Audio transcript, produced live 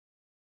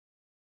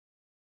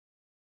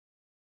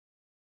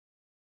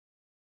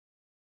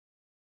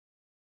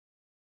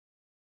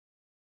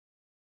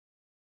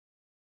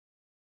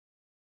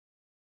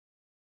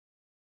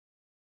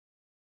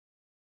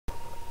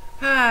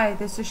Hi,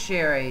 this is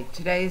Sherry.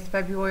 Today is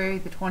February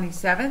the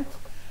 27th,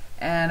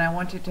 and I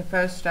wanted to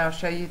first, I'll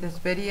show you this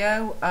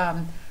video.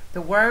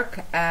 The work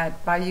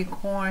at Bayou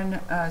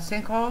Corne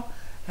Sinkhole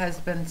has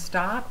been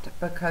stopped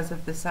because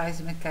of the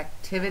seismic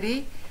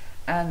activity,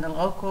 and the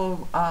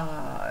local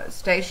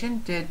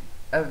station did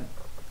a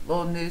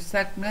little news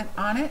segment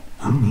on it.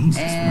 And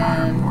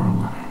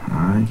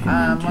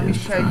let me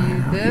show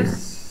you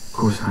this. Of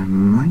course, I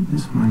might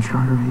miss my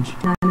charter age.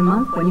 A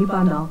month when you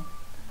bundle.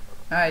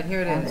 Alright,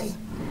 here it is.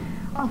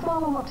 A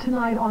follow-up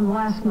tonight on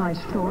last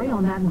night's story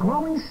on that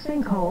growing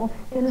sinkhole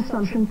in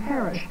Assumption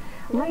Parish.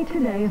 Late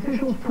today,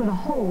 officials put a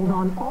hold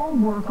on all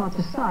work at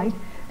the site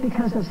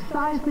because of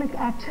seismic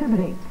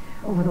activity.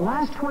 Over the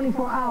last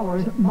 24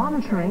 hours,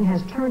 monitoring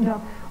has turned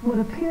up what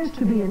appears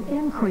to be an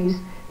increase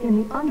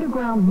in the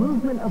underground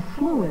movement of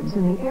fluids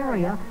in the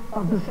area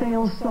of the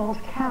failed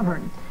salt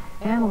cavern.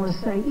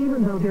 Analysts say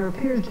even though there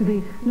appears to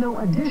be no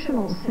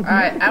additional significant...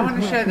 Alright, I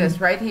want to show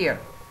this right here.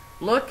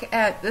 Look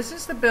at, this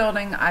is the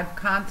building I'm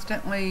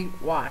constantly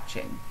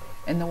watching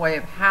in the way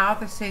of how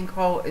the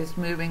sinkhole is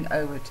moving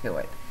over to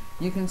it.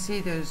 You can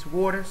see there's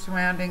water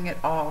surrounding it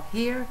all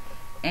here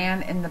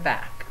and in the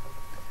back.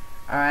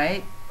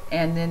 Alright,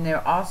 and then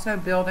they're also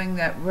building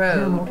that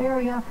road,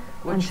 area,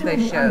 which until they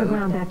the showed.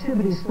 underground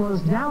activity slows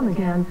down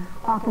again,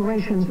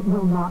 operations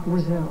will not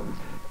resume.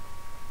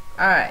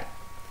 Alright,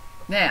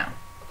 now,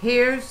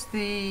 here's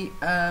the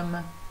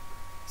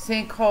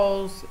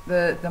sinkholes,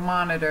 the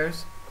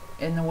monitors,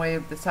 in the way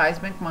of the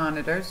seismic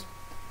monitors.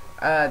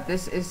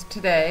 This is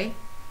today,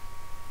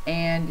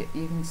 and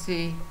you can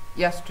see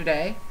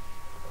yesterday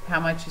how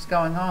much is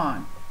going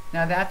on.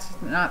 Now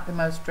that's not the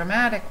most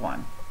dramatic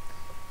one.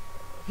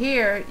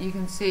 Here you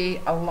can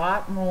see a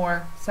lot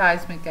more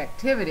seismic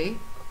activity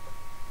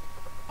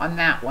on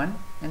that one,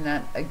 and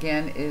that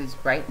again is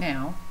right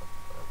now.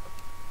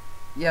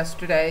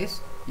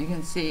 Yesterday's, you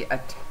can see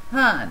a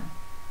ton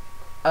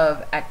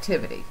of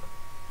activity,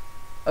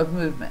 of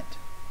movement.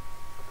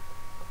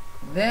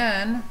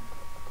 Then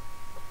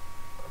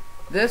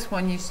this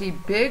one you see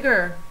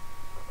bigger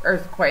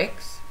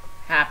earthquakes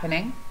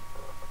happening,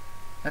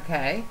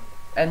 okay,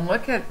 and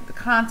look at the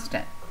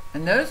constant,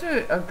 and those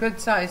are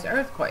good sized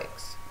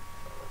earthquakes.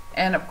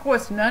 And of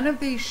course none of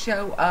these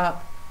show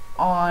up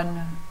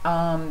on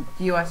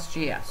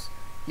USGS.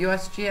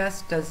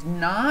 USGS does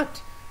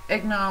not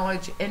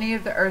acknowledge any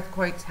of the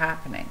earthquakes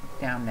happening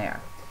down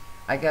there.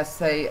 I guess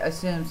they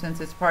assume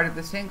since it's part of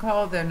the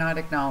sinkhole, they're not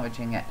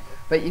acknowledging it.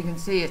 But you can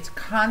see it's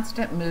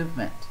constant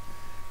movement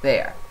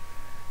there.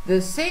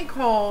 The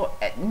sinkhole,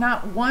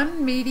 not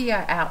one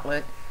media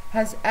outlet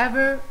has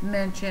ever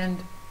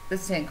mentioned the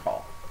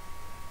sinkhole.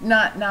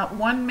 Not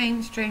one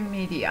mainstream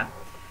media.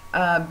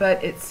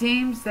 But it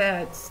seems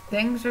that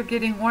things are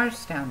getting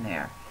worse down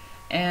there.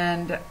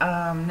 And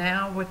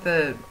now with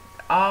the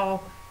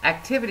all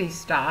activity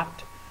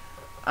stopped,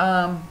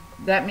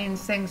 that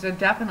means things are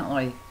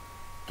definitely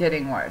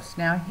getting worse.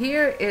 Now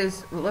here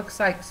looks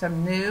like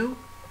some new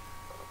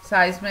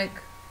seismic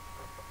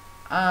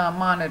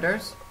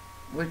monitors,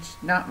 which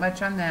not much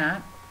on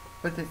that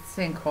with the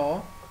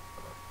sinkhole,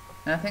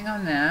 nothing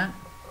on that,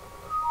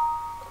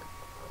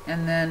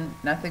 and then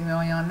nothing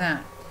really on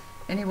that.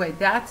 Anyway,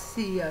 that's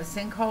the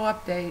sinkhole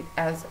update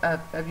as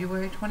of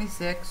February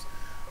 26th.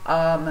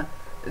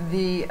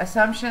 The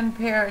Assumption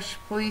Parish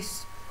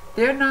Police,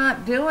 they're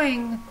not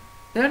getting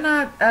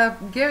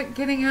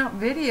out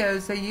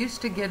videos. They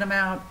used to get them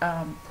out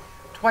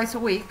twice a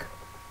week.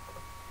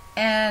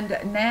 And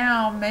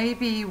now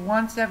maybe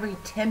once every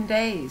 10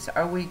 days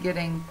are we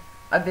getting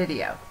a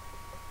video.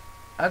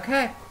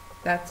 Okay,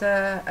 that's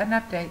an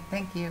update.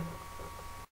 Thank you.